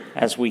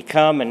As we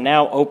come and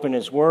now open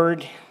His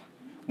Word,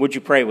 would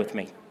you pray with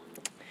me?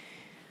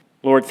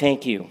 Lord,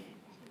 thank you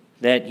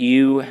that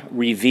you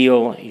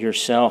reveal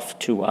yourself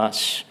to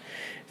us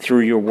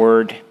through your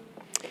Word.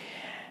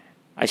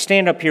 I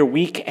stand up here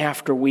week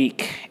after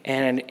week,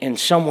 and in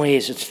some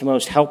ways it's the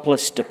most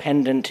helpless,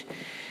 dependent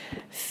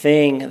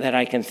thing that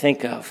I can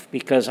think of,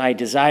 because I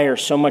desire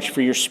so much for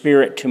your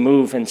Spirit to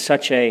move in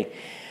such a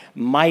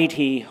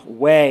mighty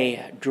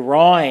way,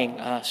 drawing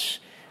us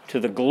to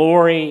the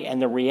glory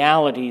and the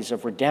realities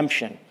of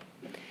redemption,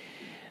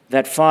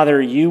 that, Father,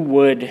 you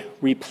would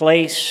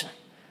replace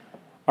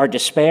our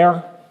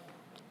despair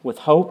with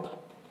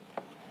hope,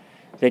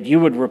 that you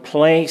would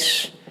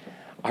replace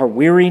our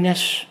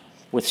weariness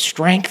with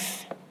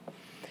strength,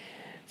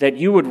 that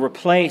you would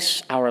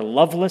replace our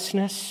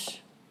lovelessness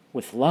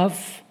with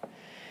love,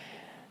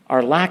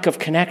 our lack of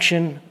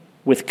connection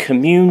with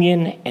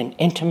communion and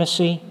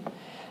intimacy,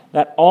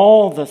 that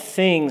all the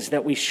things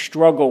that we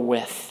struggle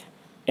with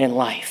in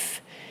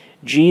life,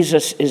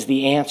 Jesus is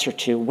the answer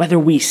to, whether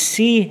we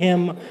see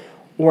him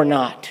or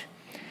not.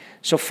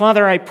 So,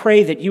 Father, I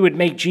pray that you would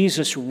make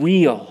Jesus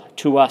real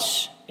to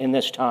us in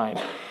this time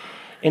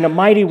in a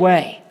mighty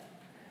way,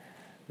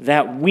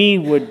 that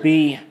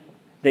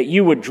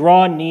you would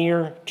draw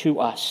near to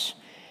us.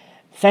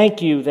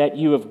 Thank you that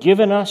you have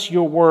given us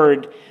your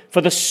word for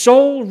the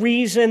sole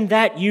reason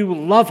that you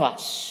love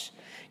us.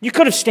 You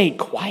could have stayed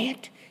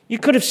quiet. You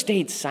could have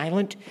stayed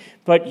silent,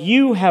 but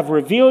you have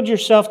revealed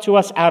yourself to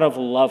us out of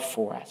love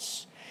for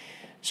us.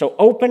 So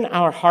open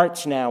our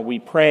hearts now, we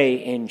pray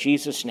in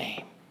Jesus'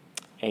 name.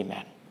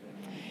 Amen.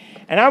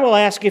 And I will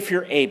ask, if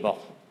you're able,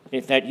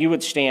 that you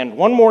would stand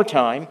one more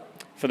time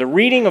for the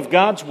reading of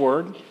God's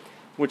word,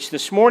 which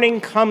this morning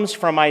comes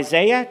from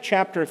Isaiah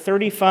chapter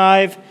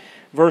 35,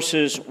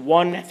 verses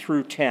 1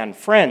 through 10.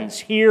 Friends,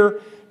 hear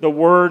the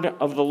word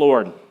of the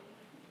Lord.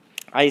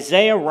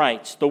 Isaiah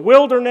writes, "The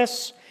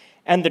wilderness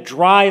and the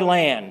dry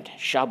land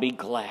shall be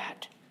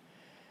glad.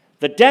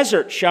 The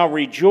desert shall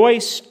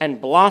rejoice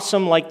and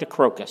blossom like the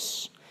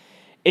crocus.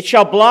 It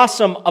shall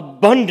blossom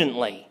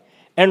abundantly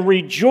and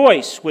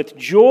rejoice with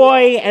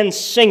joy and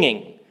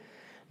singing.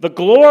 The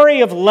glory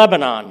of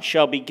Lebanon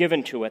shall be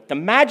given to it, the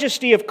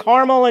majesty of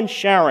Carmel and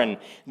Sharon.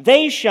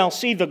 They shall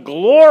see the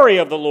glory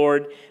of the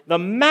Lord, the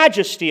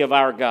majesty of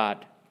our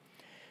God.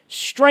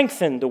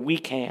 Strengthen the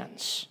weak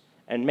hands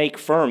and make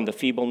firm the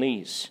feeble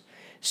knees.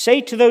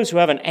 Say to those who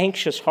have an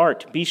anxious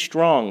heart, be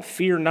strong,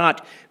 fear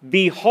not.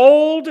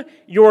 Behold,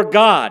 your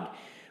God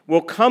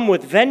will come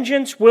with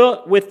vengeance,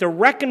 with the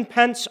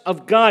recompense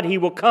of God. He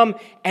will come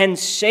and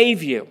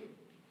save you.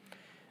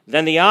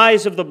 Then the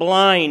eyes of the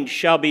blind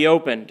shall be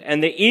opened,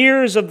 and the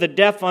ears of the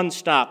deaf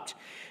unstopped.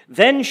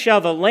 Then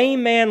shall the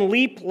lame man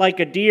leap like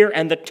a deer,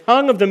 and the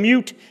tongue of the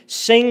mute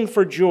sing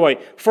for joy.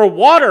 For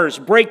waters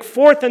break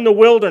forth in the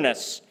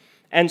wilderness,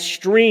 and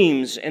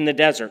streams in the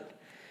desert.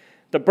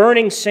 The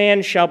burning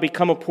sand shall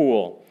become a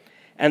pool,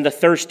 and the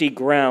thirsty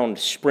ground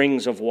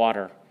springs of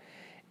water.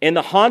 In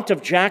the haunt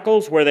of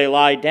jackals where they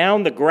lie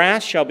down, the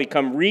grass shall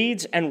become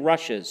reeds and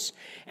rushes,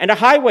 and a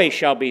highway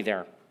shall be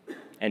there,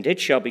 and it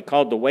shall be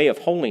called the way of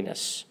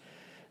holiness.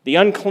 The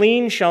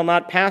unclean shall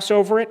not pass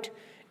over it.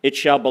 It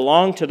shall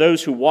belong to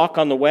those who walk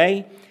on the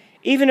way.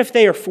 Even if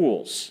they are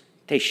fools,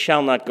 they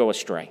shall not go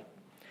astray.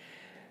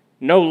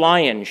 No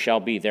lion shall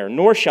be there,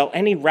 nor shall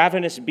any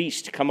ravenous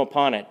beast come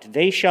upon it.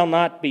 They shall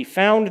not be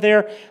found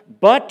there,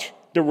 but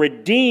the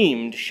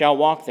redeemed shall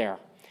walk there.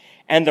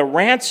 And the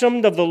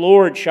ransomed of the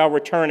Lord shall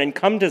return and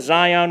come to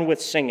Zion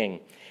with singing.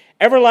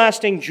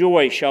 Everlasting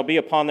joy shall be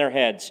upon their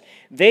heads.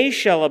 They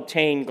shall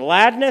obtain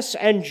gladness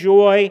and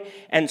joy,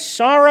 and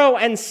sorrow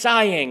and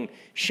sighing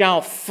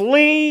shall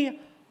flee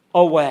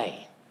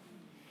away."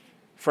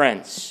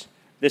 Friends,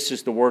 this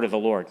is the word of the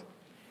Lord.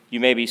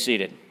 You may be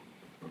seated.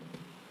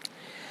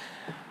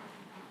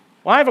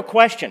 Well, I have a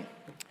question.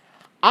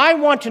 I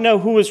want to know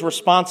who is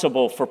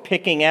responsible for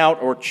picking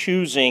out or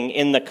choosing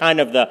in the kind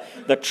of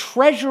the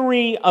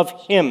treasury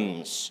of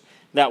hymns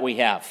that we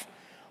have.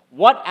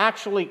 What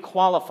actually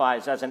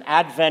qualifies as an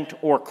Advent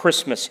or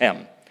Christmas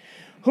hymn?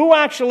 Who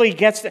actually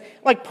gets the...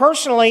 Like,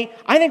 personally,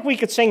 I think we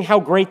could sing "How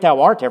Great Thou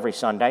Art" every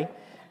Sunday,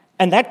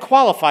 and that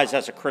qualifies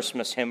as a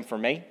Christmas hymn for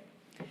me.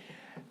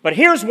 But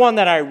here's one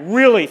that I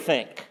really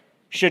think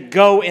should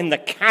go in the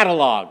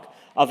catalog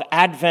of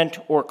Advent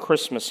or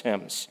Christmas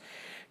hymns.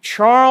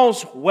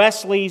 Charles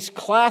Wesley's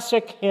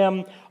classic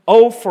hymn,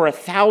 "Oh, for a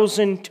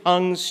Thousand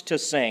Tongues to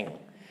Sing."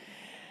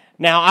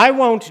 Now, I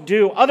won't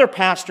do... Other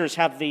pastors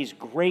have these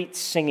great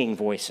singing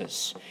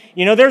voices.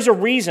 You know, there's a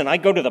reason I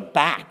go to the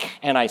back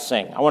and I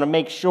sing. I want to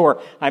make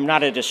sure I'm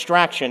not a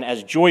distraction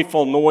as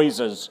joyful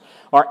noises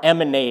are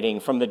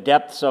emanating from the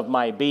depths of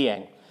my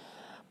being.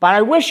 But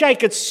I wish I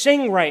could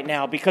sing right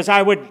now, because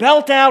I would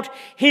belt out,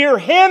 "Hear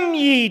him,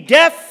 ye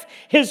deaf,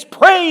 his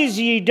praise,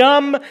 ye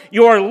dumb,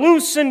 your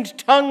loosened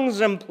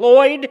tongues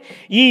employed.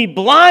 Ye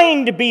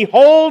blind,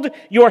 behold,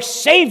 your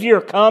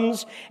Savior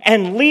comes,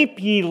 and leap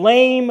ye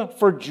lame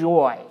for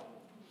joy."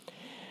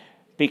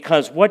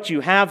 Because what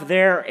you have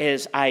there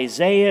is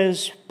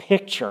Isaiah's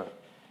picture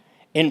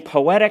in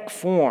poetic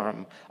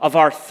form of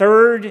our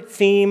third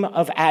theme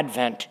of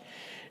Advent,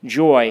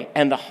 joy,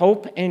 and the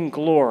hope and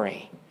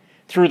glory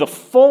through the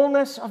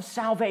fullness of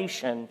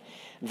salvation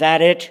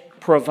that it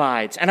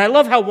provides. And I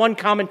love how one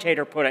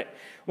commentator put it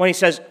when he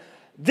says,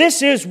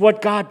 this is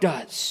what God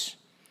does.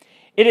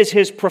 It is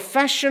his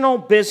professional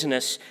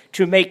business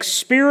to make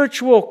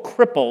spiritual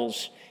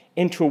cripples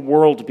into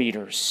world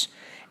beaters,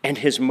 and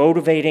his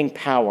motivating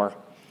power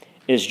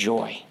is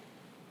joy.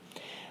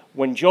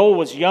 When Joel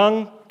was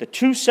young, the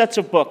two sets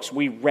of books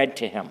we read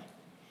to him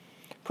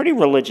pretty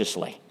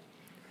religiously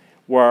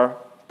were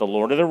The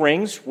Lord of the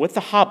Rings, with The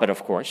Hobbit,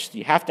 of course.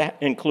 You have to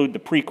include the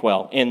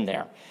prequel in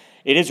there.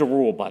 It is a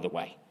rule, by the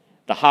way.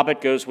 The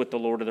Hobbit goes with The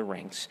Lord of the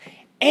Rings.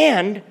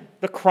 And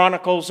the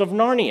Chronicles of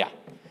Narnia.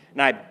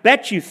 Now, I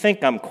bet you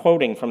think I'm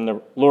quoting from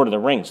The Lord of the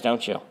Rings,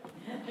 don't you?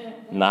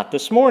 Not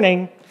this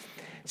morning.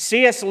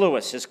 C.S.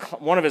 Lewis,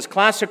 one of his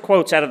classic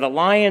quotes out of The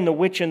Lion, the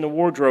Witch, and the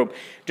Wardrobe,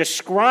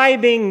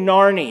 describing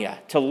Narnia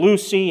to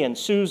Lucy and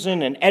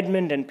Susan and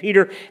Edmund and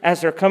Peter as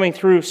they're coming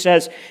through,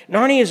 says,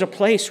 Narnia is a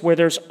place where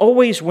there's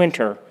always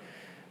winter,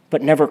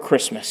 but never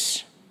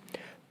Christmas.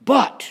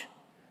 But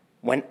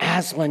when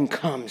Aslan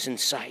comes in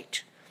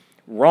sight,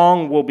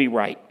 wrong will be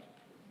right.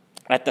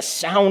 At the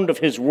sound of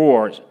his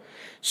roars,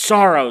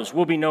 sorrows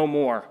will be no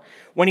more.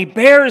 When he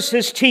bares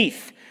his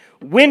teeth,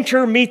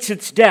 winter meets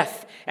its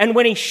death. And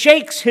when he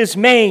shakes his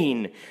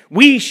mane,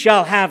 we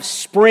shall have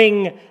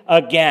spring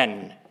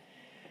again.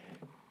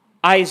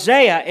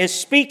 Isaiah is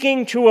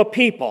speaking to a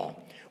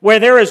people where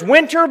there is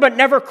winter but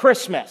never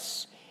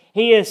Christmas.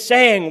 He is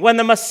saying, when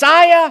the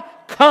Messiah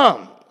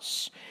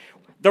comes,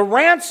 the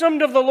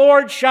ransomed of the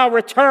Lord shall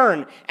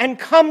return and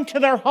come to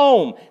their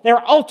home,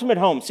 their ultimate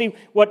home. See,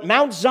 what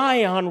Mount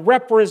Zion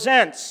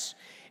represents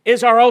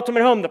is our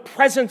ultimate home, the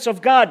presence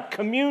of God,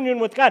 communion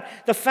with God,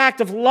 the fact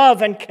of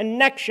love and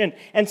connection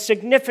and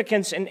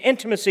significance and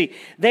intimacy.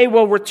 They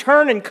will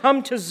return and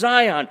come to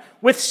Zion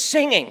with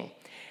singing.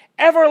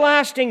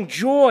 Everlasting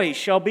joy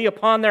shall be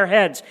upon their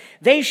heads.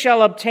 They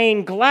shall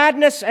obtain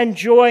gladness and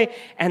joy,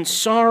 and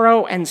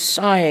sorrow and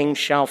sighing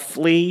shall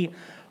flee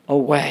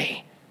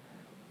away.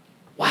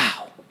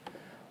 Wow,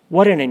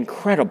 what an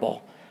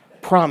incredible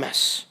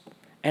promise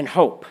and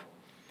hope.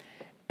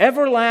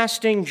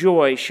 Everlasting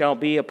joy shall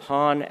be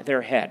upon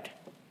their head.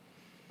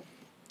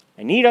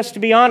 I need us to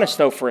be honest,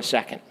 though, for a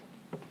second.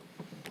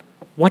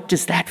 What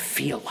does that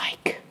feel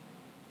like?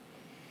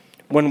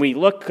 When we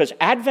look, because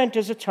Advent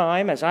is a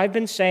time, as I've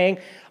been saying,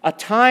 a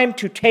time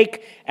to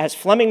take, as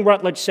Fleming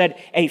Rutledge said,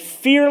 a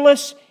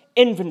fearless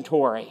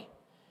inventory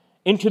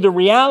into the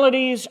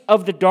realities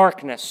of the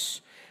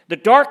darkness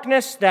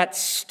that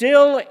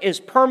still is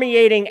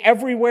permeating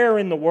everywhere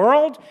in the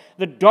world,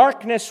 the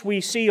darkness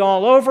we see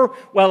all over,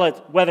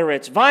 whether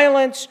it's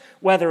violence,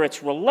 whether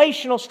it's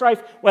relational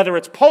strife, whether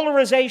it's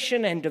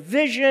polarization and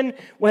division,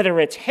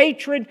 whether it's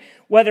hatred,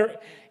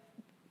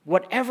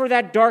 whatever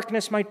that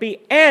darkness might be.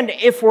 And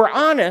if we're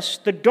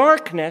honest, the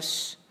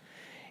darkness,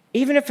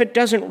 even if it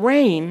doesn't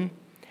reign,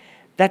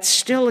 that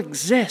still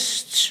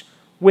exists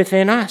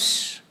within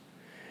us,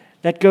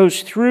 that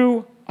goes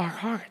through our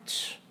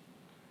hearts.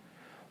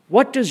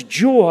 What does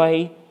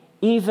joy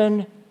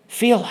even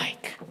feel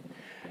like?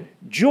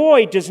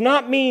 Joy does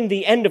not mean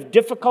the end of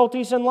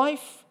difficulties in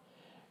life.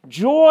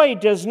 Joy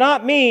does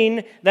not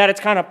mean that it's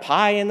kind of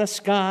pie in the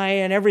sky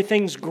and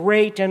everything's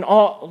great and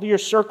all your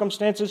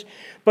circumstances.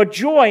 But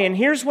joy, and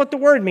here's what the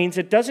word means,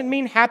 it doesn't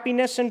mean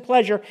happiness and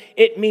pleasure.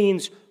 It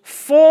means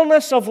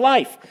fullness of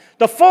life.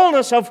 The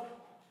fullness of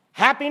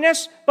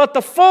happiness, but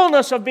the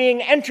fullness of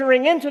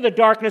entering into the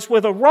darkness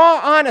with a raw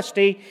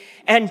honesty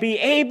and be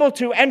able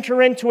to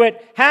enter into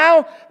it.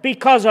 How?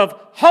 Because of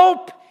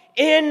hope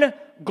in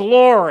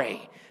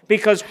glory.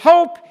 Because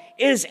hope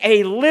is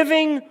a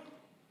living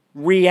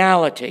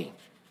reality.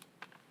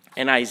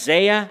 And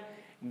Isaiah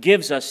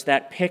gives us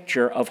that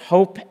picture of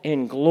hope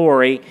in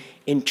glory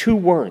in two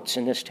words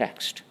in this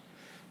text.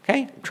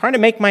 Okay? I'm trying to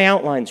make my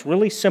outlines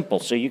really simple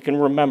so you can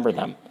remember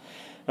them.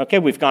 Okay,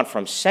 we've gone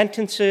from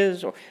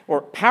sentences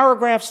or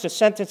paragraphs to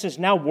sentences,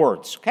 now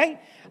words, okay?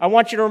 I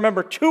want you to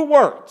remember two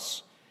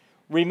words.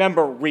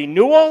 Remember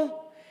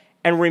renewal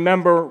and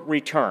remember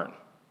return.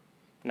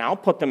 Now, I'll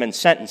put them in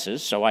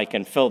sentences so I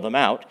can fill them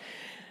out.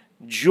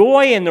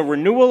 Joy in the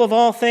renewal of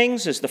all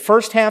things is the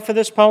first half of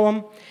this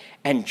poem,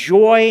 and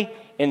joy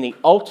in the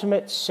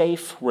ultimate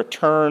safe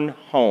return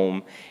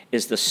home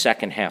is the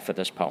second half of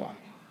this poem.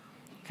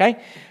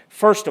 Okay?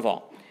 First of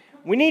all,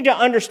 we need to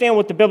understand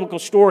what the biblical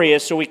story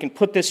is so we can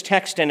put this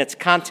text in its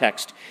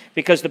context,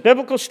 because the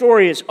biblical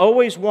story is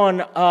always one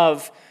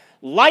of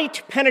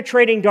light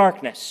penetrating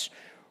darkness,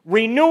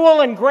 renewal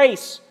and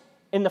grace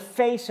in the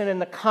face and in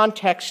the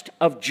context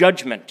of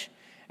judgment.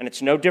 And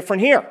it's no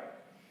different here.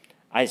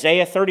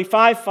 Isaiah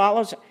 35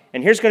 follows,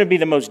 and here's going to be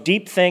the most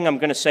deep thing I'm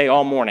going to say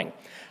all morning.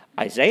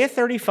 Isaiah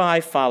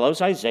 35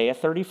 follows Isaiah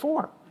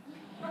 34.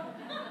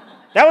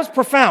 That was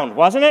profound,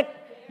 wasn't it?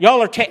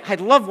 Y'all are I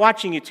love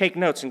watching you take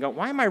notes and go,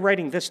 why am I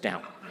writing this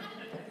down?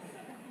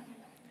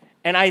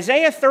 And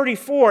Isaiah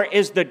 34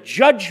 is the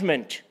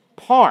judgment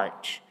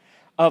part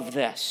of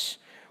this,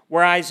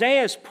 where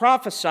Isaiah is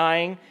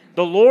prophesying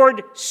the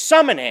Lord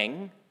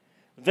summoning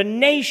the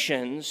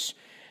nations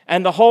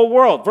and the whole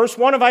world. Verse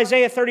 1 of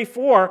Isaiah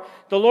 34,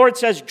 the Lord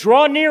says,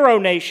 "Draw near, O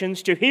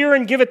nations, to hear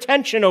and give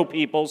attention, O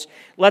peoples.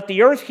 Let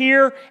the earth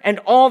hear and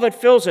all that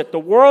fills it, the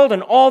world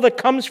and all that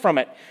comes from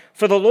it.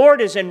 For the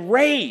Lord is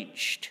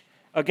enraged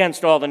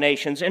against all the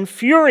nations and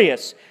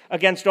furious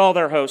against all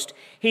their host.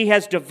 He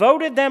has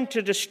devoted them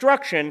to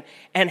destruction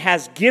and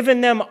has given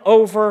them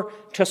over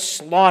to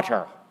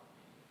slaughter."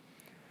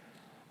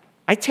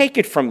 I take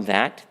it from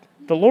that,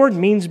 the Lord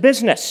means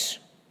business.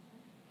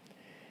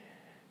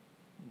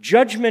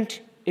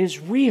 Judgment is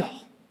real.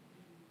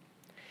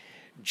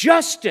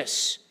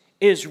 Justice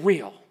is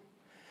real.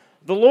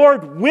 The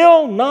Lord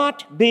will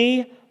not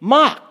be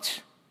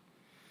mocked.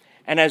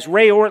 And as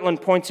Ray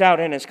Ortlund points out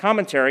in his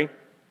commentary,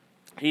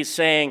 he's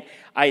saying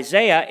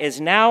Isaiah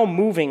is now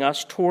moving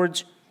us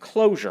towards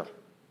closure.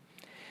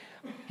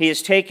 He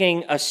is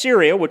taking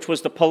Assyria, which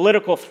was the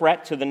political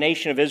threat to the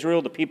nation of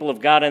Israel, the people of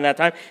God in that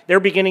time. They're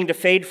beginning to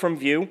fade from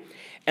view,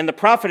 and the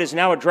prophet is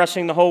now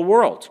addressing the whole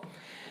world.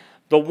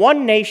 The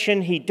one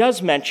nation he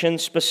does mention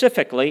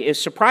specifically is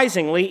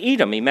surprisingly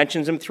Edom. He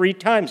mentions him 3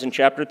 times in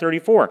chapter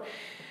 34.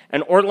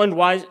 And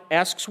Ortlund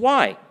asks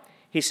why.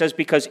 He says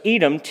because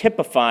Edom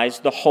typifies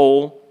the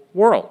whole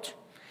world.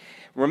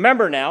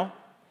 Remember now,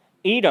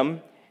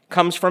 Edom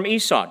comes from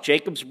Esau,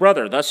 Jacob's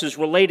brother, thus is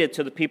related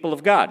to the people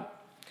of God.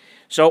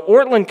 So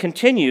Ortlund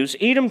continues,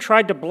 Edom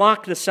tried to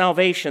block the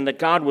salvation that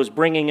God was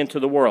bringing into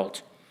the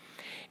world.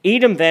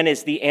 Edom then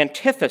is the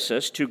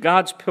antithesis to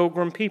God's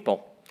pilgrim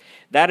people.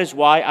 That is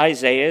why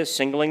Isaiah is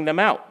singling them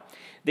out.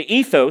 The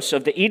ethos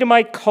of the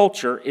Edomite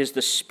culture is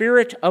the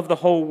spirit of the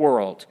whole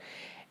world,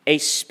 a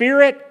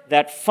spirit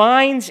that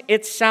finds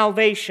its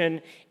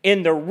salvation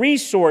in the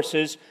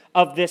resources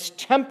of this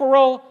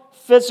temporal,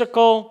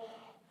 physical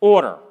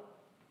order.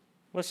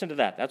 Listen to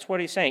that. That's what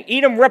he's saying.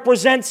 Edom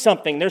represents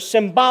something. They're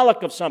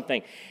symbolic of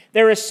something.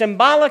 There is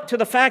symbolic to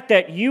the fact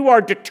that you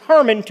are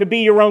determined to be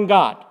your own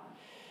God.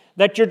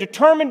 That you're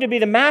determined to be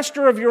the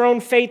master of your own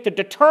fate, the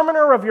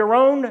determiner of your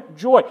own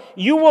joy.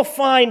 You will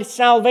find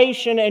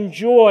salvation and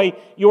joy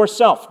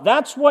yourself.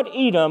 That's what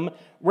Edom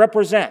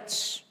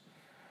represents.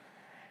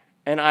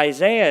 And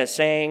Isaiah is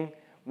saying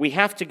we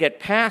have to get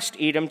past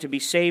Edom to be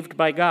saved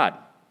by God.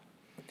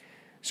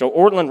 So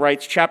Ortlund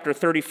writes, chapter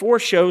 34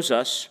 shows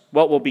us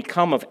what will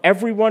become of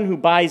everyone who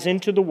buys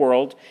into the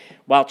world,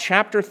 while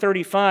chapter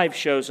 35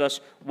 shows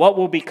us what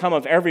will become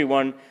of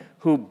everyone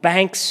who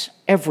banks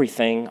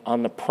everything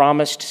on the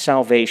promised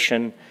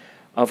salvation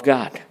of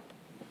God.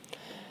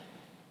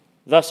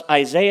 Thus,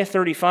 Isaiah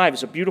 35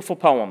 is a beautiful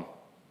poem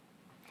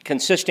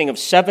consisting of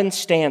 7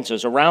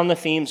 stanzas around the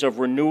themes of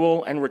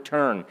renewal and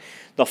return,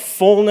 the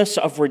fullness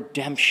of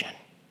redemption,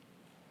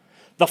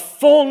 the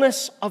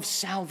fullness of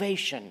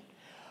salvation,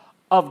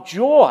 of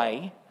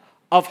joy,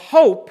 of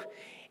hope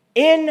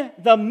in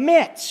the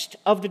midst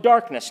of the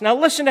darkness. Now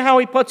listen to how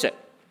he puts it.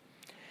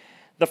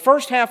 The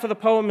first half of the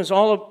poem is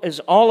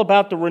all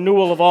about the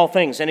renewal of all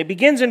things. And it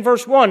begins in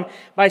verse 1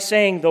 by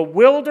saying, "The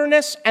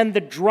wilderness and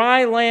the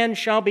dry land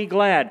shall be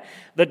glad.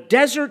 The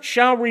desert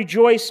shall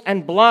rejoice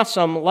and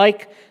blossom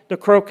like the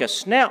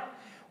crocus." Now,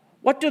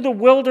 what do the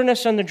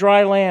wilderness and the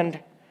dry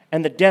land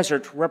and the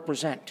desert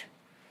represent?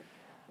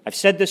 I've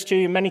said this to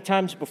you many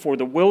times before.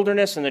 The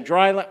wilderness and the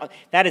dry land,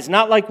 that is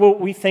not like what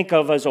we think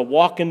of as a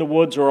walk in the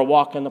woods or a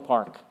walk in the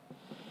park.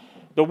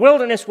 The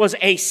wilderness was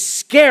a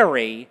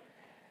scary,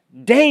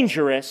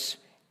 dangerous,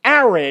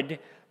 arid,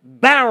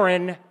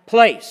 barren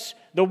place.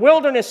 The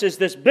wilderness is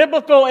this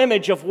biblical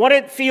image of what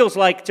it feels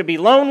like to be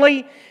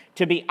lonely,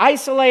 to be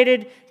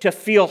isolated, to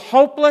feel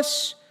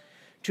hopeless,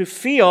 to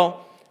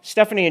feel,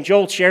 Stephanie and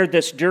Joel shared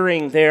this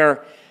during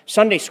their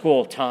Sunday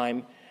school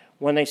time,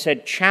 when they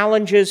said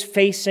challenges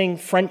facing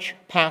French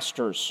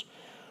pastors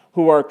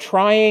who are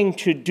trying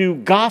to do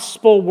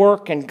gospel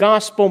work and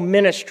gospel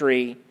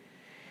ministry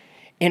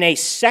in a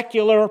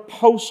secular,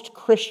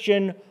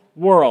 post-Christian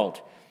world.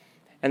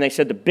 And they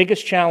said the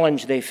biggest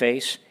challenge they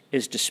face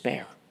is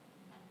despair.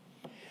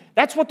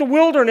 That's what the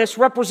wilderness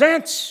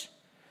represents.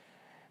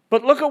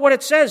 But look at what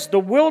it says. The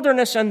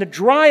wilderness and the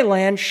dry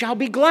land shall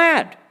be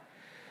glad.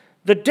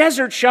 The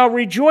desert shall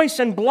rejoice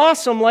and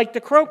blossom like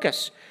the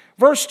crocus.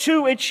 Verse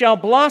 2, it shall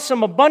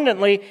blossom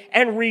abundantly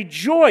and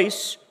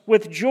rejoice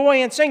with joy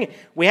and singing.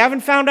 We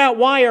haven't found out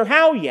why or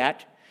how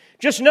yet.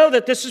 Just know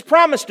that this is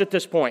promised at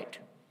this point.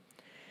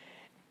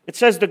 It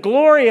says the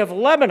glory of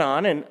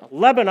Lebanon, and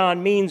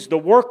Lebanon means the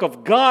work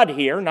of God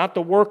here, not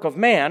the work of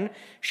man,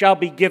 shall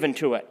be given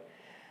to it.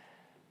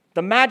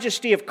 The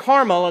majesty of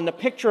Carmel, and the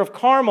picture of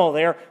Carmel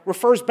there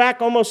refers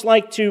back almost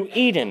like to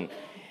Eden.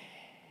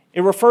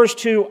 It refers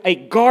to a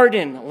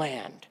garden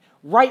land,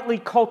 rightly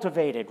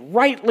cultivated,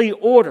 rightly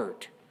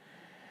ordered.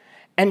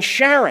 And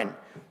Sharon,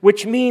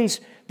 which means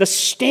the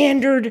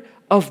standard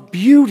of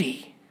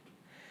beauty.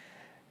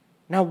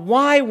 Now,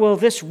 why will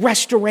this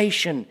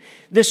restoration,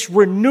 this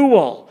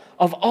renewal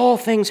of all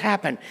things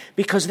happen?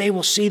 Because they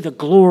will see the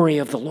glory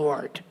of the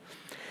Lord,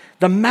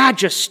 the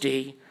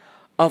majesty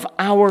of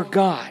our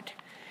God.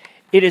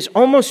 it is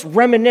almost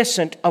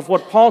reminiscent of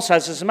what Paul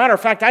says. As a matter of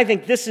fact, I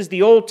think this is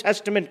the Old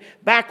Testament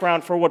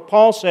background for what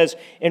Paul says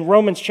in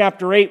Romans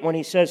chapter 8 when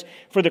he says,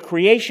 "For the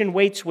creation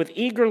waits with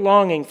eager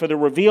longing for the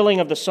revealing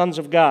of the sons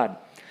of God.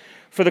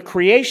 For the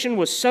creation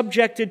was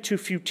subjected to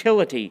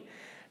futility,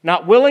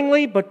 not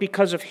willingly, but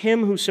because of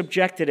him who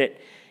subjected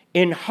it,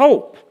 in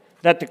hope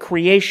that the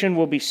creation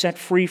will be set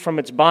free from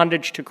its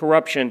bondage to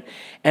corruption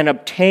and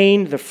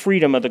obtain the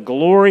freedom of the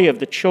glory of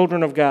the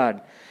children of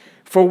God.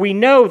 For we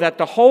know that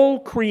the whole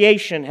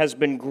creation has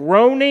been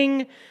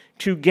groaning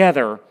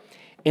together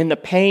in the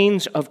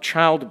pains of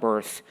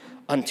childbirth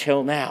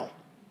until now."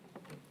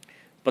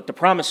 But the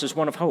promise is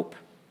one of hope.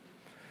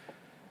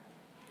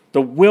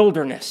 The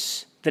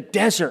wilderness, the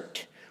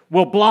desert,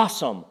 will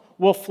blossom,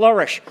 will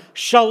flourish.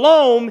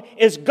 Shalom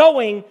is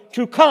going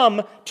to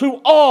come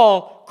to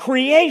all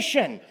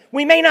creation.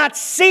 We may not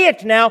see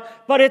it now,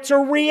 but it's a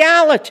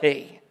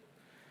reality.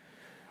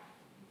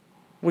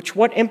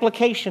 What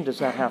implication does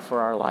that have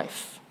for our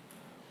life?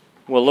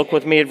 Well, look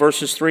with me at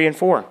verses 3 and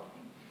 4.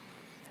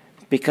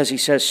 Because he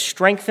says,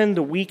 "Strengthen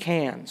the weak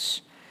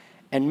hands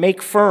and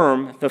make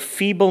firm the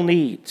feeble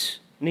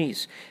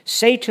knees.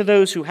 Say to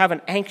those who have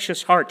an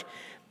anxious heart,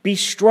 be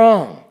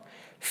strong,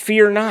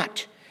 fear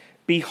not.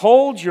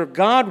 Behold, your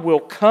God will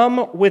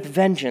come with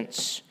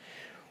vengeance.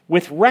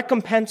 With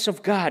recompense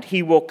of God,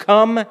 he will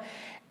come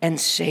and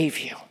save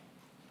you."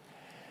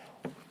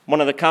 One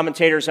of the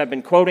commentators I've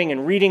been quoting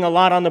and reading a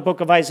lot on the book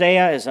of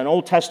Isaiah is an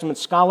Old Testament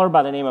scholar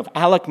by the name of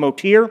Alec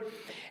Motyer.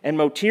 And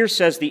Motyer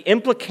says the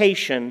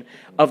implication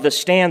of the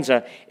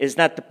stanza is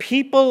that the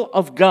people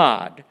of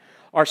God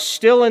are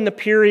still in the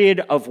period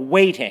of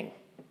waiting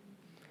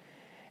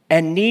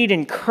and need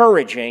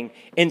encouraging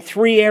in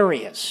 3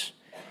 areas.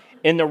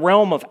 In the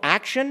realm of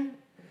action,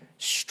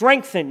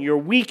 strengthen your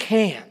weak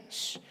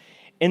hands.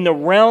 In the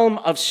realm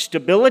of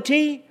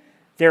stability,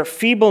 their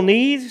feeble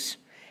knees,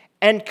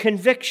 and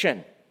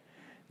conviction,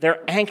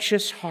 their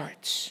anxious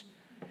hearts.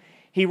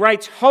 He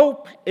writes,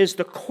 hope is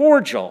the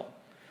cordial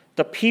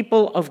the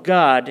people of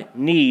God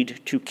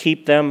need to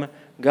keep them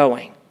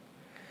going.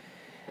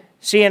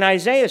 See, in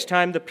Isaiah's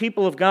time, the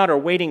people of God are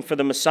waiting for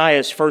the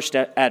Messiah's first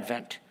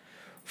advent,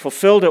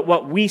 fulfilled at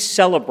what we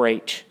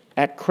celebrate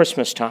at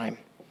Christmas time.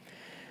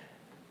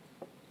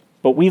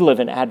 But we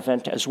live in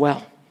Advent as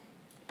well.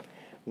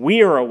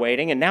 We are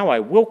awaiting, and now I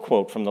will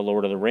quote from the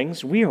Lord of the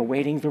Rings, we are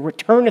awaiting the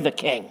return of the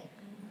King.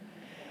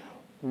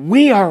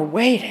 We are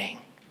waiting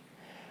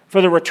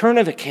for the return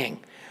of the King,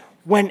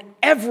 when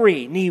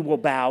every knee will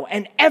bow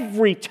and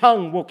every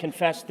tongue will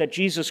confess that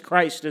Jesus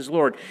Christ is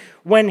Lord.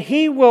 When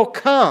he will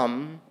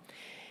come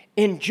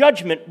in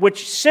judgment,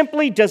 which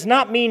simply does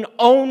not mean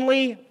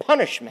only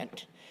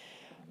punishment,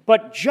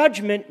 but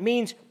judgment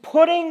means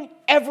putting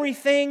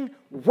everything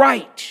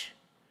right.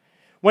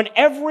 When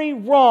every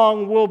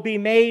wrong will be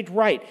made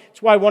right.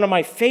 It's why one of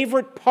my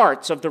favorite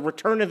parts of the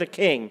Return of the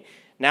King,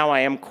 now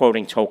I am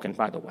quoting Tolkien,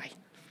 by the way,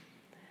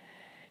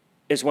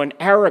 is when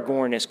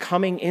Aragorn is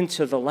coming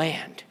into the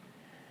land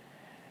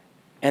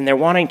and they're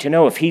wanting to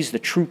know if he's the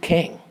true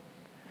king.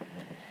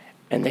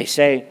 And they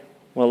say,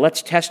 well,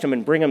 let's test him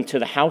and bring him to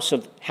the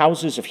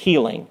houses of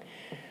healing,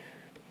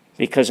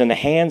 because in the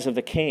hands of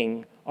the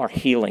king are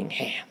healing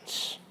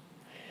hands.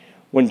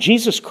 When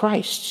Jesus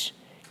Christ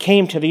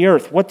came to the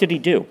earth, what did he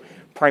do?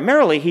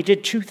 Primarily, he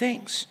did 2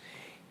 things.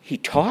 He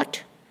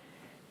taught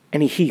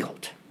and he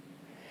healed.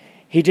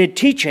 He did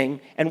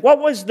teaching, and what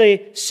was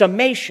the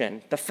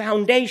summation, the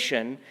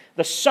foundation,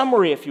 the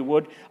summary, if you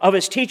would, of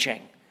his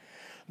teaching?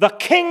 The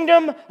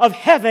kingdom of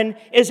heaven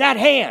is at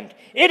hand.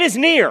 It is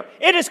near.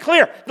 It is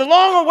clear. The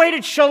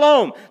long-awaited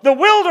shalom, the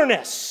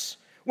wilderness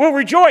will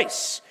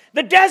rejoice.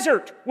 The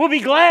desert will be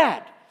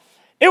glad.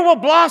 It will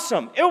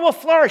blossom. It will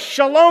flourish.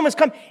 Shalom has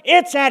come.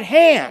 It's at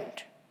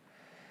hand.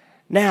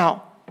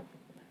 Now,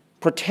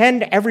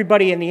 pretend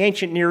everybody in the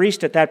ancient Near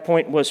East at that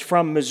point was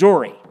from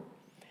Missouri.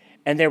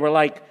 And they were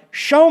like,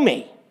 show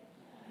me.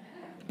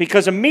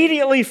 Because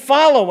immediately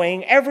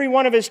following every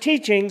one of his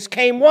teachings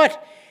came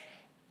what?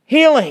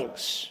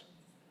 Healings.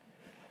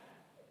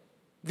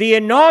 The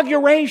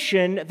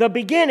inauguration, the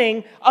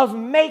beginning of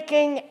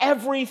making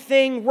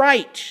everything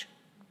right.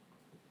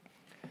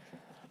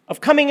 Of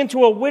coming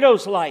into a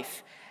widow's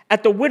life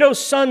at the widow's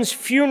son's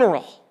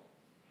funeral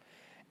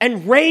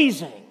and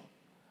raising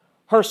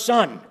her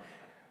son,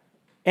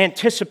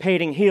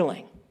 anticipating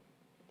healing.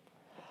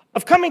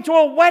 Of coming to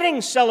a wedding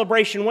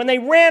celebration when they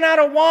ran out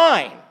of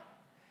wine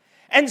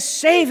and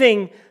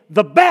saving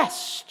the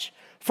best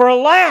for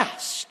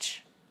last.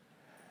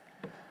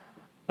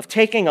 Of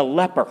taking a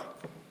leper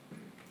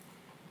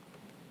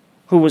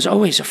who was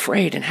always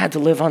afraid and had to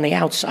live on the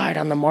outside,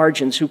 on the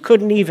margins, who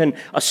couldn't even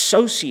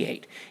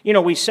associate. You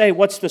know, we say,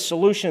 what's the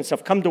solution? It's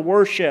come to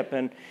worship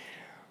and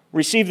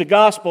receive the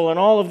gospel and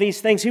all of these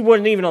things. He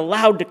wasn't even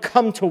allowed to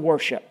come to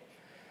worship.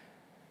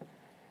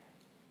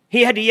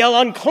 He had to yell,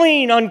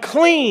 unclean,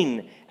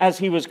 unclean, as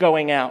he was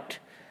going out.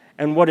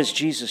 And what does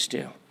Jesus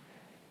do?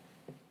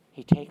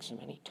 He takes him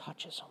and he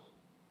touches him.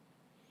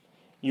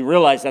 You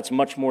realize that's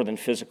much more than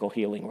physical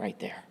healing right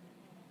there.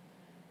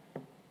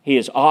 He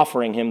is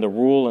offering him the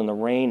rule and the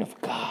reign of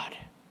God.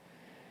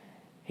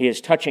 He is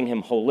touching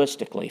him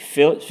holistically,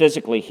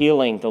 physically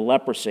healing the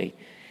leprosy,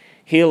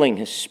 healing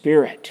his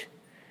spirit,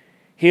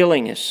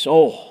 healing his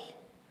soul,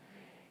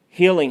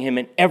 healing him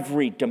in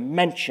every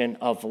dimension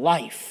of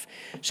life.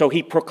 So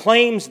he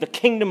proclaims the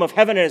kingdom of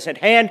heaven is at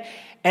hand,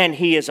 and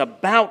he is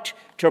about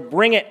to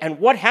bring it. And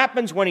what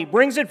happens when he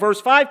brings it?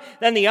 Verse 5,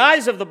 then the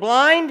eyes of the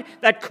blind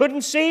that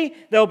couldn't see,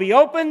 they'll be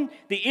opened.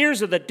 The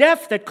ears of the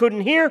deaf that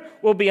couldn't hear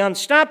will be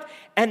unstopped.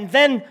 And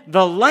then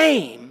the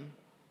lame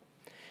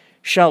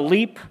shall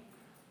leap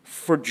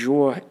for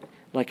joy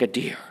like a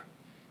deer,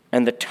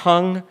 and the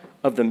tongue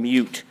of the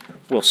mute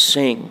will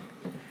sing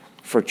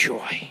for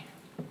joy.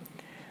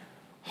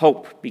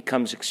 Hope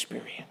becomes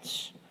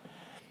experience.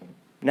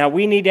 Now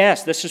we need to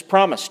ask, this is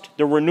promised,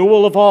 the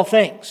renewal of all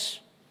things.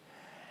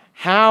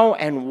 How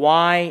and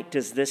why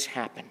does this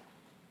happen?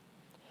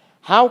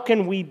 How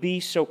can we be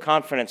so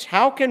confident?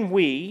 How can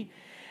we,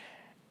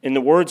 in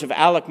the words of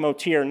Alec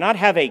Motyer, not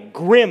have a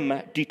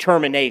grim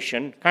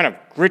determination, kind of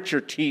grit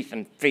your teeth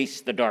and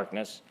face the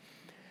darkness,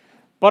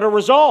 but a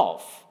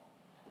resolve,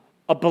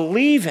 a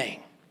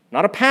believing,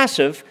 not a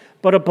passive,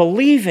 but a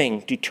believing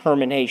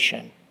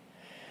determination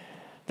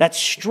that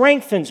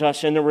strengthens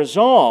us in the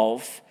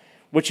resolve,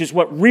 which is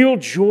what real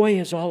joy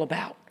is all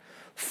about.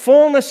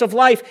 Fullness of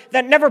life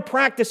that never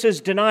practices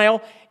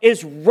denial,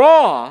 is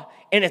raw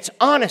in its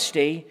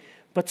honesty,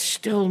 but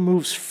still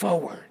moves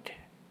forward.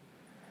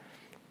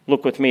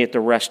 Look with me at the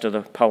rest of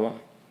the poem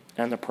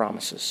and the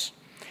promises.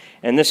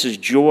 And this is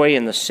joy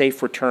in the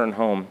safe return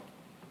home.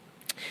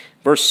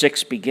 Verse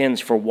 6 begins,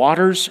 for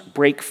waters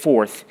break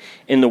forth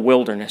in the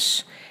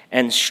wilderness,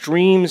 and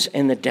streams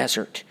in the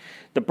desert.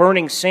 The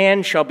burning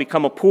sand shall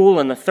become a pool,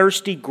 and the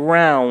thirsty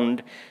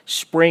ground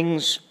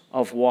springs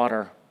of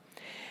water.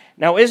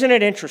 Now, isn't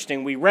it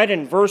interesting? We read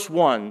in verse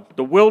 1,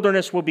 the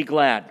wilderness will be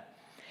glad,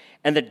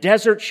 and the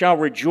desert shall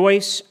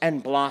rejoice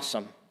and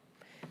blossom.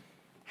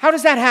 How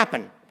does that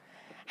happen?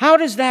 How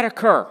does that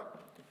occur?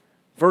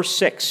 Verse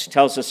 6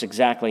 tells us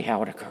exactly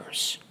how it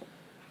occurs.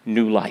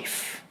 New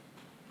life.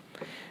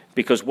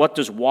 Because what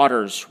does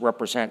waters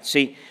represent?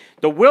 See,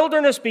 the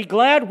wilderness be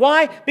glad.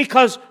 Why?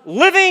 Because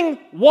living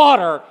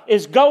water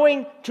is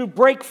going to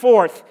break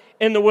forth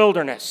in the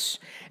wilderness.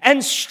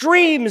 And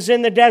streams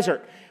in the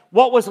desert.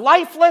 What was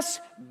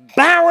lifeless,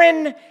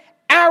 barren,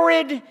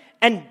 arid,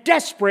 and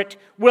desperate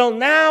will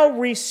now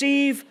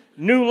receive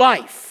new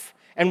life.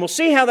 And we'll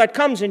see how that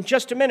comes in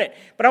just a minute.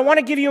 But I want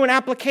to give you an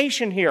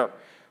application here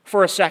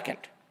for a second.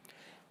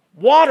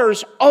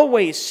 Waters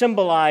always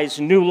symbolize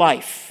new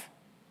life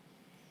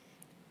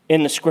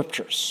in the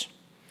Scriptures.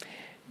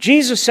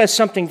 Jesus says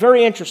something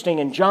very interesting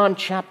in John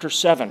chapter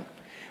 7,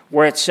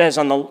 where it says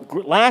on the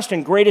last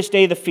and greatest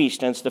day of the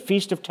feast, and it's the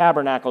Feast of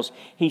Tabernacles,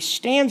 he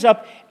stands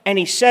up and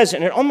he says,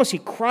 and he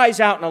cries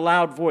out in a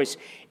loud voice,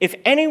 if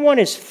anyone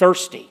is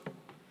thirsty.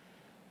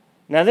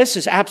 Now this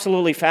is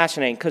absolutely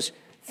fascinating, because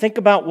think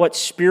about what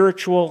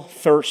spiritual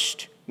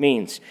thirst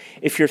means.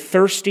 If you're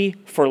thirsty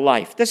for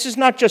life, this is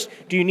not just,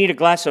 do you need a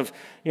glass of,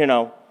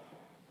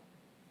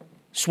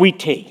 sweet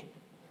tea?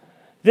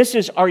 This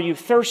is, are you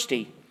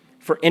thirsty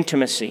for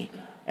intimacy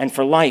and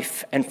for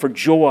life and for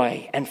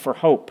joy and for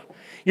hope?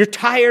 You're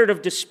tired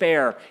of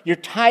despair. You're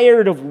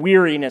tired of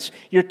weariness.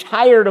 You're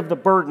tired of the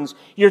burdens.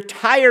 You're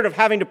tired of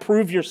having to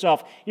prove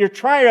yourself. You're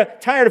tired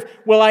of,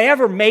 will I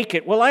ever make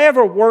it? Will I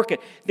ever work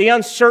it? The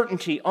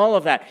uncertainty, all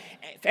of that.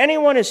 If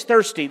anyone is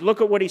thirsty,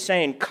 look at what he's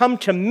saying. Come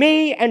to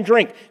me and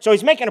drink. So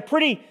he's making a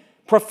pretty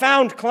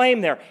profound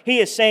claim there. He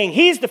is saying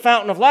he's the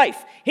fountain of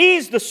life.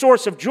 He's the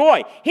source of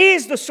joy.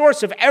 He's the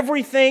source of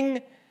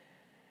everything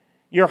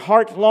your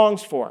heart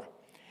longs for.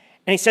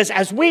 And he says,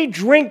 as we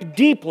drink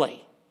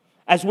deeply,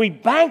 as we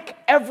bank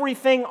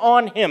everything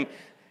on him,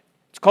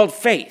 it's called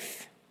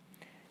faith.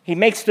 He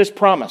makes this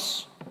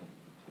promise.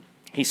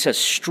 He says,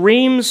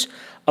 streams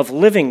of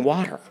living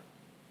water,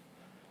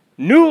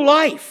 new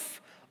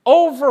life,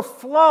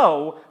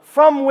 overflow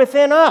from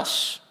within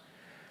us.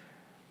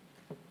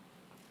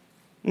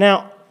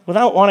 Now,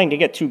 without wanting to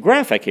get too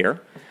graphic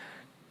here,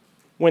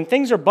 when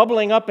things are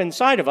bubbling up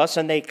inside of us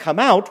and they come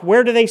out,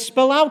 where do they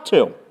spill out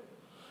to?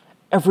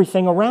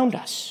 Everything around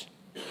us.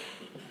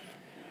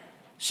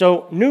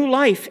 So new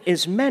life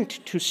is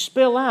meant to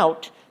spill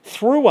out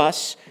through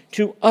us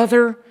to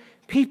other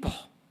people.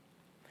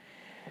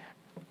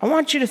 I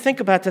want you to think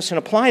about this and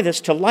apply this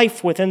to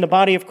life within the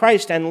body of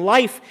Christ and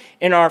life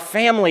in our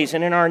families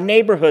and in our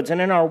neighborhoods and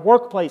in our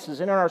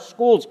workplaces and in our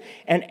schools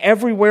and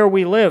everywhere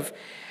we live.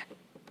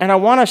 And I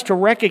want us to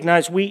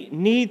recognize we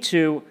need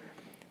to,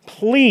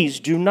 please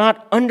do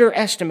not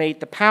underestimate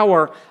the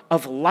power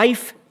of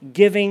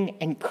life-giving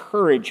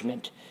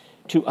encouragement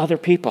to other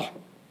people.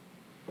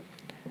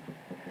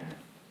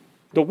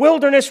 The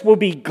wilderness will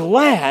be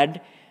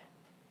glad,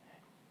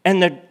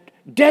 and the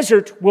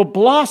desert will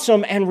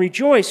blossom and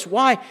rejoice.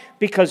 Why?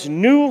 Because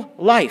new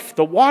life,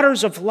 the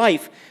waters of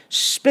life,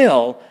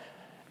 spill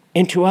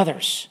into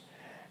others.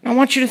 And I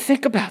want you to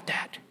think about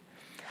that.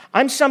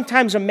 I'm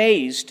sometimes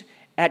amazed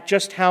at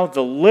just how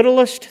the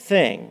littlest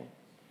thing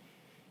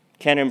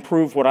can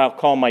improve what I'll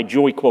call my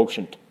joy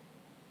quotient.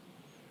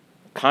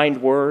 A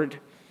kind word,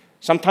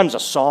 sometimes a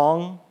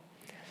song,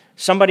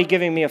 somebody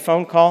giving me a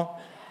phone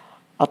call.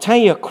 I'll tell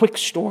you a quick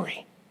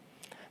story.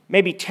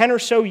 Maybe 10 or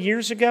so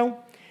years ago,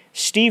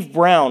 Steve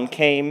Brown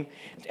came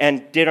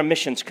and did a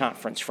missions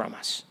conference from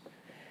us.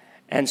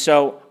 And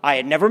so I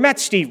had never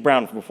met Steve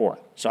Brown before.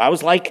 So I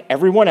was like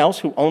everyone else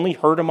who only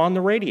heard him on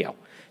the radio,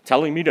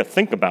 telling me to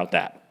think about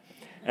that.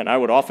 And I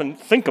would often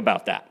think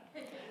about that.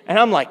 And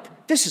I'm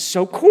like, this is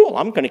so cool.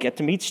 I'm going to get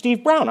to meet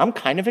Steve Brown. I'm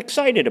kind of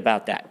excited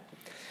about that.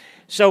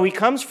 So he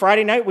comes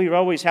Friday night. We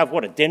always have,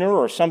 a dinner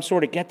or some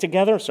sort of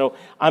get-together. So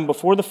I'm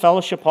before the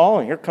fellowship hall,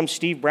 and here comes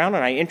Steve Brown,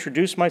 and I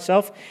introduce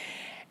myself.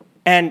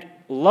 And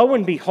lo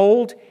and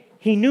behold,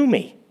 he knew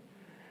me.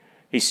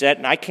 He said,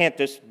 and I can't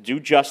do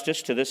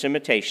justice to this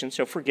imitation,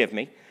 so forgive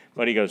me,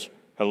 but he goes,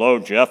 "Hello,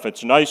 Jeff,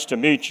 it's nice to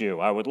meet you.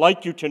 I would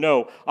like you to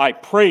know I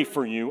pray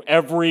for you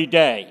every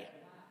day."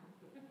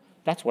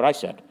 That's what I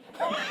said.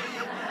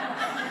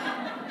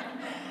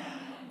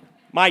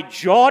 My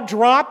jaw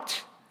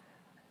dropped.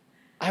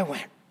 I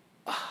went,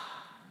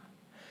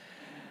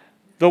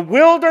 The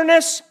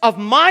wilderness of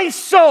my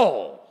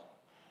soul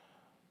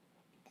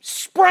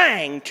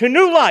sprang to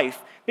new life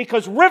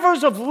because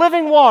rivers of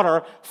living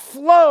water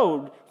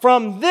flowed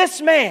from this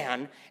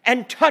man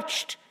and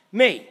touched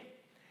me.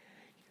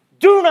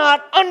 Do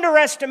not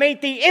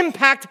underestimate the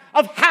impact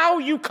of how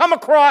you come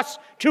across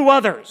to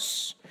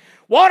others.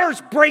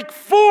 Waters break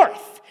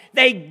forth.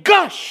 They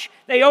gush.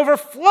 They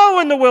overflow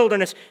in the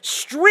wilderness.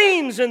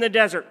 Streams in the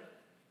desert.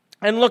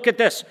 And look at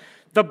this.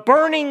 The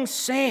burning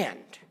sand,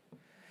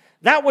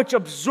 that which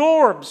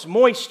absorbs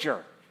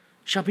moisture,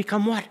 shall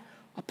become what?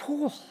 A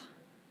pool.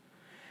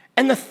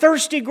 And the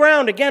thirsty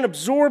ground, again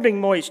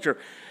absorbing moisture,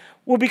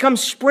 will become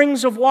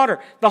springs of water.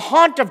 The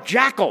haunt of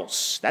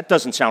jackals, that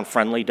doesn't sound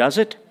friendly, does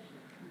it?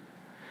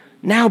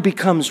 Now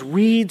becomes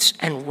reeds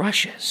and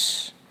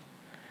rushes.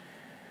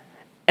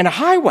 And a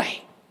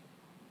highway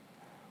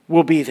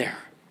will be there.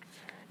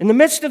 In the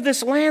midst of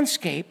this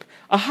landscape,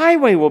 a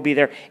highway will be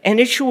there, and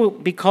it shall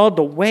be called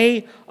the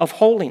way of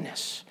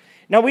holiness.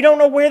 Now, we don't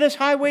know where this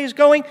highway is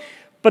going,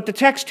 but the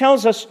text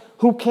tells us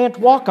who can't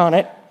walk on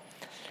it,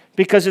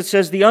 because it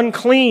says, the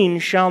unclean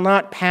shall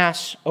not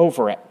pass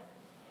over it.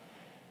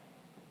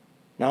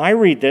 Now, I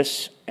read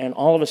this, and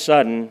all of a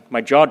sudden,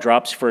 my jaw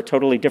drops for a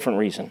totally different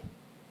reason.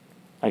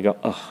 I go,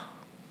 ugh,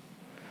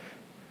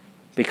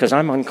 because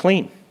I'm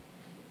unclean.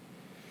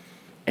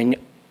 And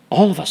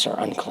all of us are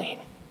unclean.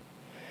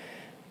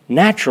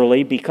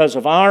 Naturally, because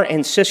of our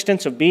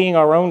insistence of being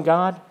our own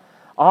God,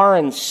 our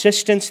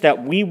insistence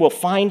that we will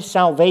find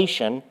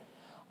salvation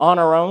on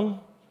our own,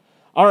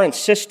 our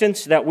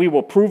insistence that we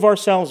will prove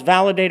ourselves,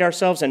 validate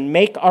ourselves, and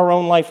make our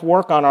own life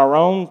work on our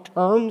own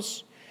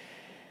terms,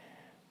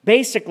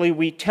 basically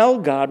we tell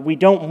God we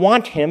don't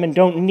want Him and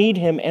don't need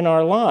Him in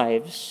our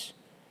lives.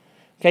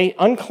 Okay,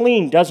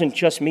 unclean doesn't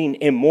just mean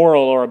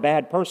immoral or a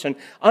bad person.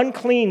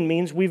 Unclean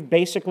means we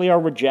basically are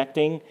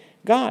rejecting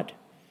God.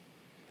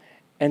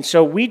 And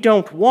so we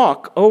don't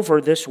walk over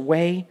this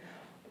way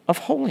of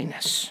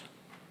holiness.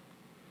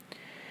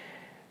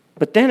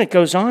 But then it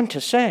goes on to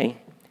say,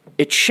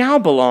 it shall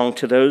belong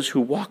to those who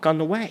walk on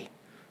the way.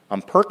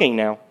 I'm perking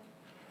now.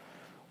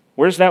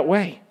 Where's that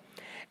way?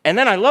 And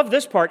then I love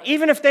this part.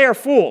 Even if they are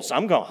fools,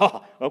 I'm going,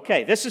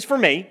 okay, this is for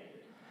me.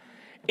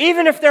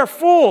 Even if they're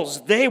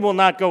fools, they will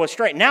not go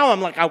astray. Now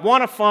I'm like, I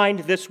want to find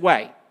this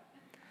way.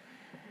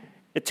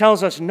 It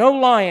tells us no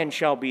lion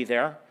shall be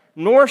there,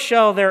 nor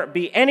shall there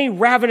be any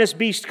ravenous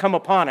beast come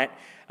upon it.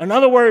 In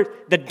other words,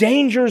 the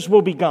dangers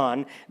will be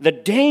gone. The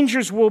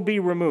dangers will be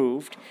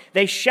removed.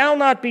 They shall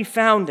not be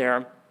found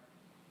there,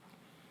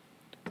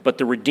 but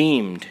the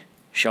redeemed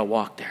shall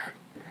walk there.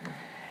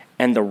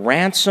 And the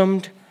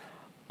ransomed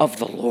of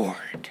the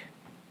Lord.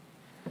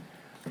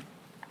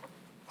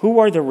 Who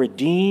are the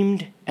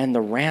redeemed and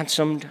the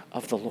ransomed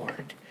of the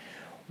Lord?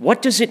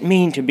 What does it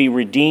mean to be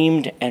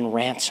redeemed and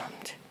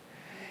ransomed?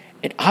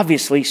 It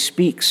obviously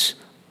speaks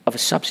of a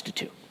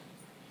substitute.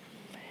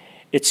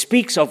 It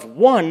speaks of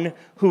one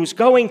who's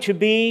going to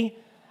be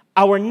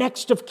our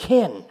next of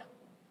kin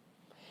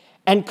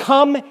and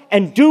come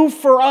and do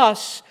for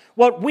us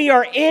what we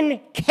are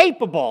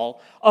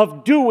incapable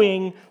of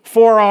doing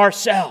for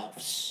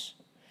ourselves.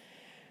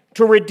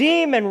 To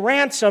redeem and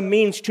ransom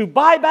means to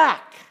buy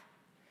back,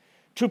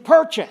 to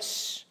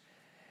purchase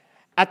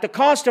at the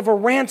cost of a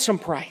ransom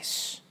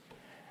price.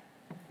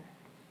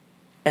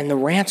 And the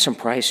ransom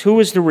price, who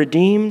is the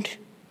redeemed?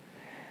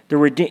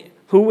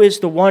 Who is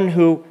the one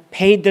who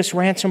paid this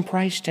ransom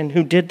price and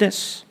who did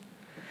this?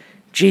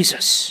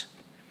 Jesus.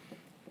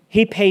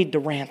 He paid the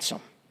ransom.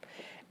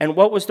 And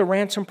what was the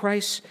ransom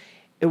price?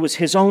 It was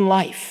His own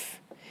life,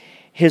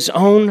 His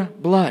own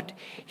blood.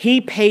 He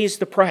pays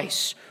the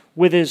price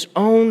with His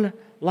own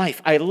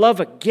life. I love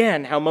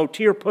again how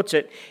Motir puts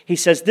it. He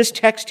says this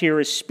text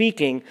here is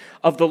speaking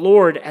of the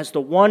Lord as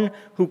the one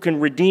who can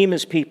redeem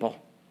His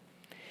people.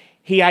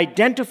 He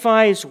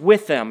identifies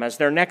with them as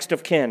their next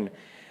of kin.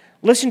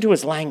 Listen to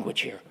his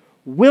language here.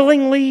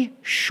 Willingly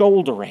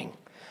shouldering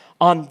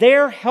on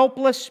their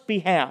helpless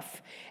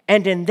behalf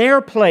and in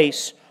their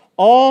place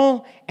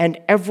all and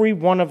every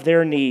one of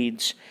their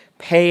needs,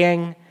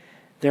 paying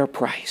their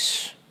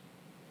price.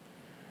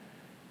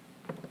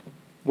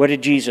 What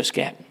did Jesus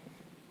get?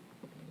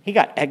 He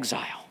got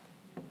exile.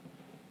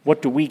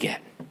 What do we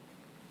get?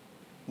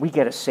 We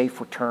get a safe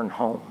return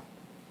home.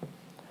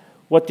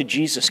 What did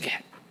Jesus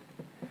get?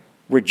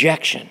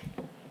 Rejection.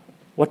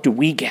 What do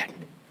we get?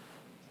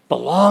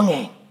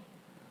 Belonging.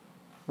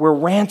 We're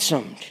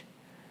ransomed.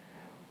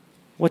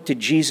 What did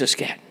Jesus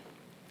get?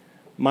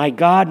 My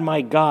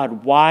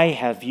God, why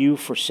have you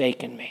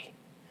forsaken me?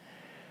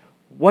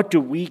 What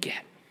do we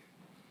get?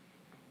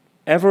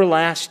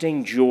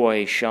 Everlasting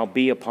joy shall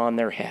be upon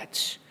their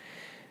heads.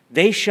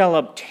 They shall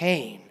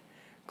obtain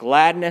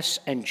gladness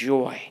and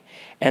joy,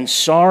 and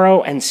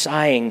sorrow and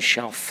sighing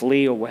shall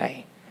flee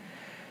away.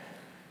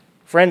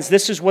 Friends,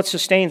 this is what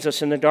sustains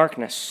us in the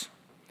darkness.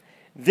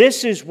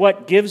 This is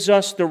what gives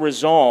us the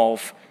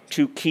resolve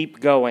to keep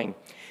going.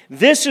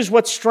 This is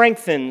what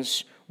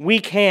strengthens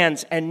weak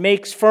hands and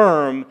makes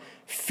firm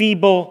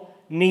feeble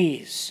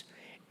knees.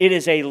 It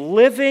is a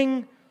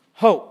living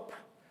hope.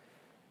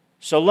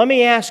 So let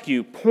me ask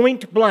you,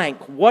 point blank,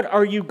 what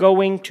are you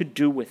going to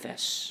do with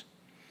this?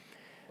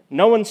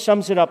 No one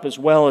sums it up as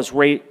well as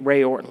Ray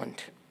Ortlund.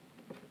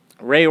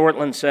 Ray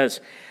Ortlund says,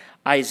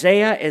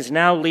 Isaiah is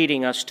now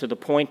leading us to the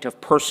point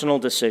of personal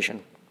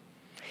decision.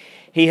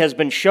 He has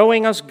been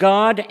showing us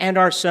God and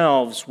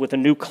ourselves with a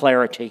new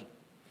clarity.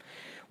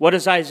 What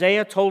has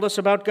Isaiah told us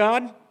about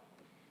God?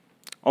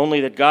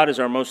 Only that God is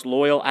our most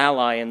loyal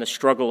ally in the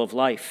struggle of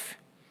life.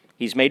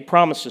 He's made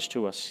promises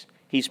to us.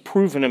 He's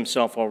proven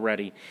himself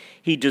already.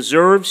 He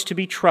deserves to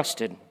be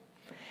trusted.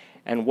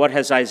 And what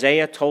has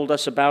Isaiah told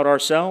us about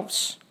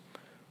ourselves?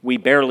 We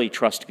barely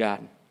trust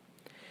God.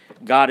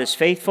 God is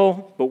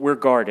faithful, but we're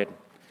guarded.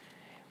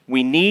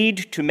 We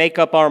need to make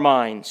up our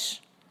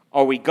minds.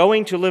 Are we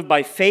going to live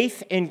by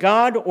faith in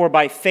God or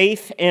by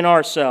faith in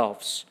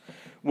ourselves?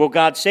 Will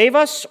God save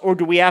us, or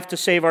do we have to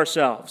save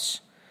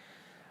ourselves?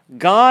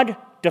 God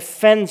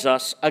defends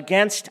us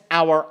against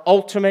our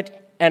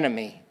ultimate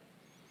enemy,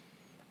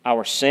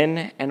 our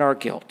sin and our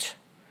guilt.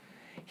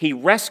 He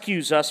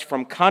rescues us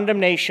from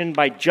condemnation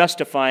by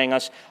justifying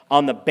us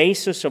on the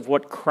basis of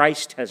what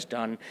Christ has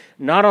done,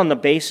 not on the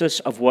basis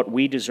of what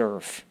we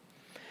deserve.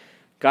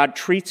 God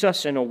treats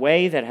us in a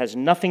way that has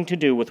nothing to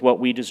do with what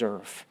we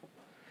deserve.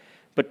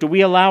 But do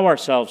we allow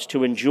ourselves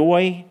to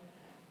enjoy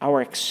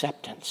our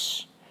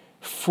acceptance,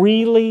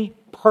 freely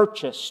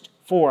purchased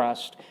for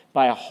us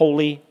by a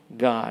holy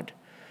God?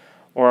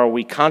 Or are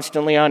we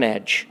constantly on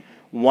edge,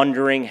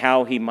 wondering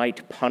how he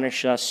might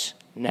punish us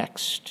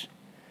next?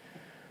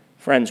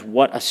 Friends,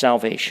 what a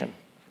salvation.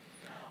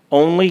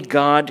 Only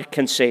God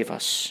can save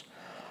us.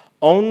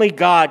 Only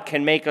God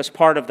can make us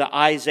part of the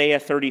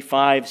Isaiah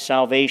 35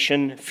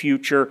 salvation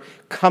future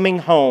coming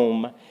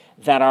home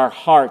that our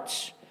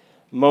hearts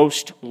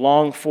most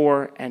long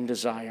for and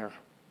desire.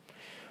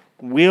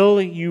 Will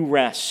you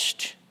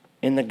rest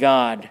in the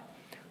God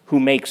who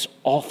makes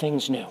all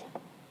things new,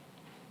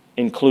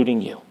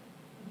 including you?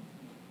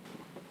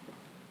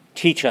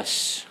 Teach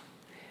us.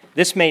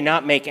 This may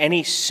not make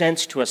any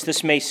sense to us.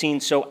 This may seem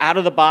so out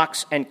of the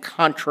box and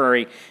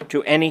contrary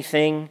to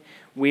anything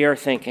we are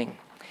thinking.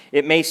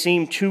 It may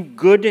seem too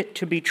good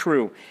to be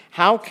true.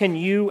 How can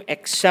you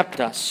accept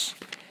us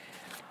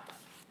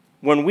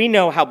when we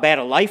know how bad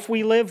a life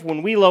we live,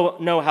 when we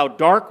know how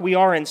dark we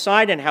are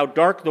inside and how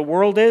dark the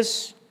world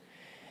is?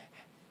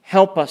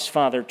 Help us,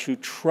 Father, to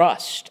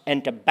trust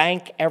and to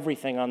bank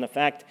everything on the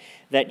fact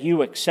that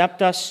you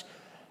accept us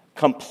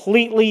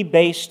completely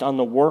based on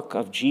the work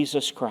of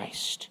Jesus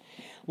Christ.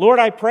 Lord,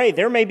 I pray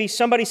there may be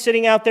somebody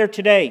sitting out there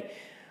today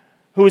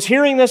who is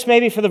hearing this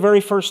maybe for the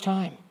very first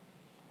time.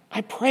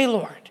 I pray,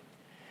 Lord,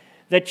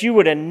 that you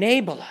would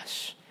enable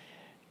us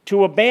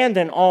to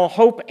abandon all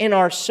hope in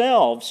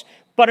ourselves,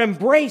 but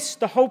embrace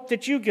the hope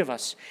that you give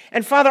us.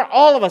 And Father,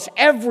 all of us,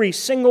 every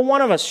single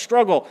one of us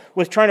struggle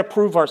with trying to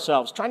prove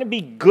ourselves, trying to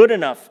be good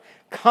enough,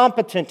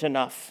 competent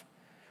enough,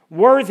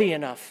 worthy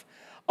enough.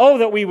 Oh,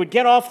 that we would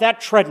get off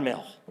that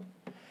treadmill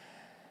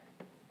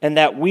and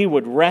that we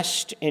would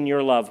rest in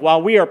your love.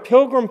 While we are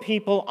pilgrim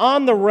people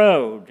on the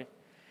road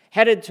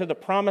headed to the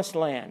promised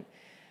land,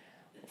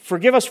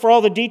 forgive us for all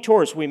the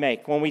detours we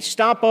make when we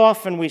stop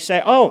off and we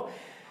say, oh,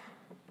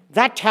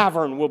 that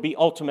tavern will be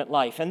ultimate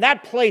life and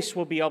that place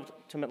will be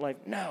ultimate life.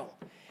 No.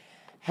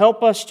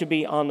 Help us to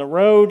be on the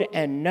road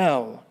and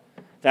know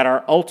that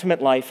our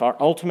ultimate life, our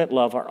ultimate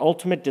love, our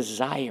ultimate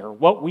desire,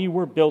 what we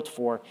were built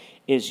for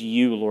is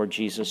you, Lord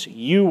Jesus.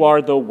 You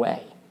are the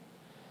way.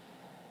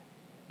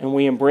 And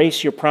we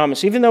embrace your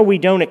promise, even though we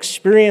don't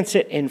experience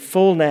it in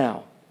full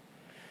now.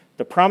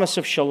 The promise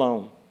of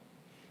shalom,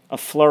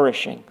 of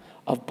flourishing,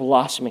 of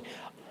blossoming.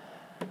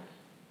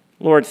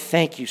 Lord,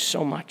 thank you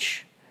so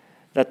much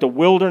that the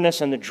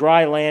wilderness and the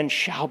dry land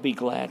shall be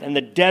glad, and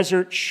the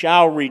desert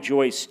shall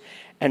rejoice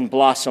and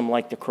blossom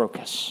like the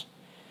crocus,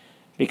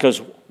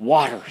 because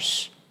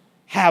waters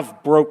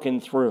have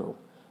broken through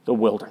the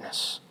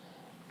wilderness.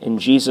 In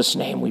Jesus'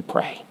 name we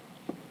pray.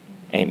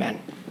 Amen.